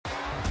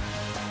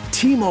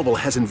T-Mobile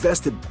has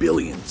invested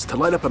billions to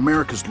light up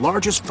America's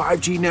largest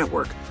 5G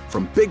network,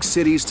 from big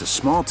cities to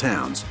small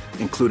towns,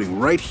 including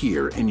right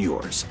here in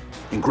yours.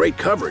 And great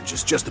coverage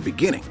is just the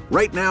beginning.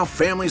 Right now,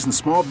 families and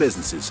small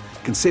businesses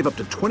can save up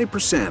to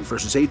 20%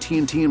 versus AT&T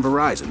and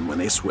Verizon when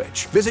they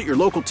switch. Visit your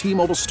local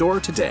T-Mobile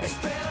store today.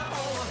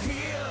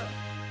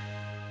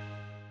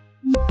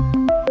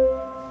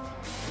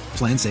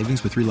 Plan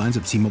savings with 3 lines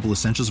of T-Mobile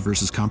Essentials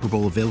versus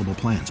comparable available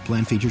plans.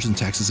 Plan features and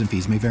taxes and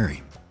fees may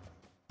vary.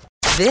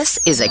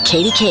 This is a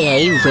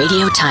KDKA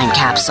radio time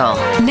capsule.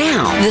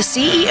 Now, the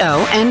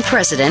CEO and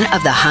president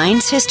of the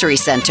Heinz History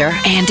Center,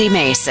 Andy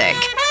Masich.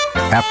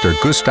 After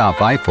Gustave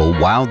Eiffel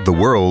wowed the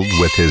world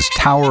with his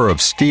Tower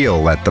of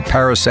Steel at the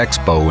Paris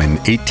Expo in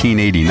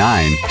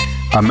 1889,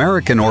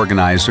 American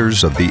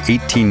organizers of the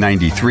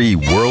 1893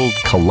 World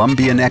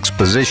Columbian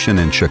Exposition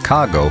in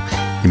Chicago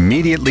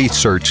immediately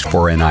searched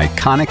for an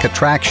iconic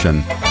attraction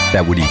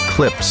that would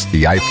eclipse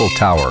the Eiffel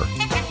Tower.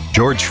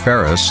 George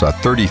Ferris, a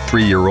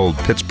 33-year-old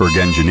Pittsburgh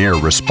engineer,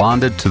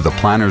 responded to the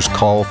planners'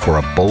 call for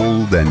a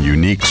bold and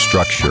unique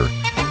structure.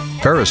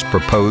 Ferris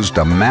proposed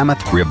a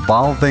mammoth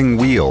revolving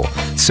wheel,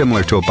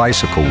 similar to a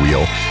bicycle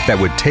wheel, that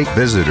would take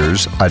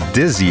visitors a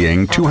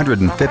dizzying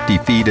 250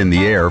 feet in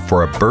the air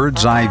for a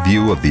bird's-eye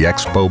view of the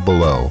expo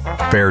below.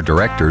 Fair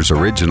directors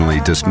originally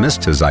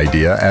dismissed his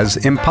idea as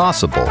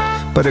impossible,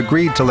 but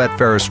agreed to let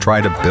Ferris try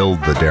to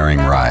build the daring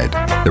ride.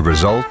 The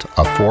result,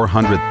 a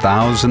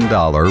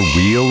 $400,000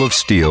 wheel of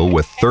steel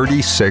with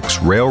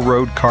 36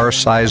 railroad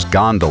car-sized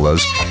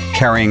gondolas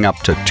carrying up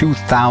to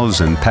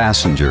 2,000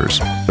 passengers.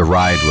 The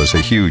ride was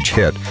a huge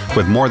hit,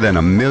 with more than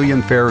 1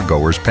 million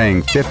fairgoers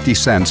paying 50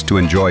 cents to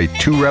enjoy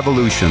 2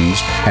 revolutions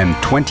and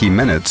 20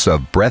 minutes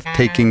of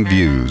breathtaking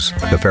views.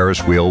 The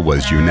Ferris wheel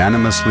was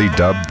unanimously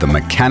dubbed the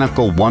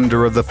mechanical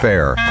wonder of the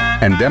fair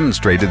and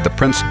demonstrated the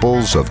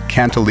principles of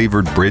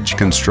cantilevered bridge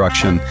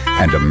construction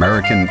and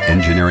American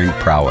engineering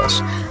prowess,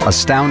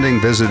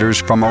 astounding visitors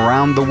from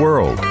around the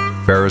world.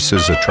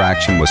 Ferris's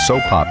attraction was so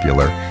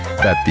popular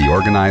that the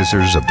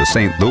organizers of the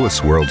St.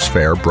 Louis World's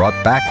Fair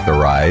brought back the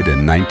ride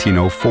in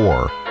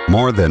 1904.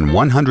 More than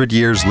 100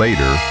 years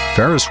later,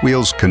 Ferris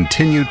wheels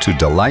continue to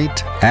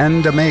delight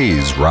and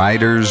amaze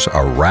riders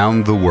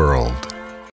around the world.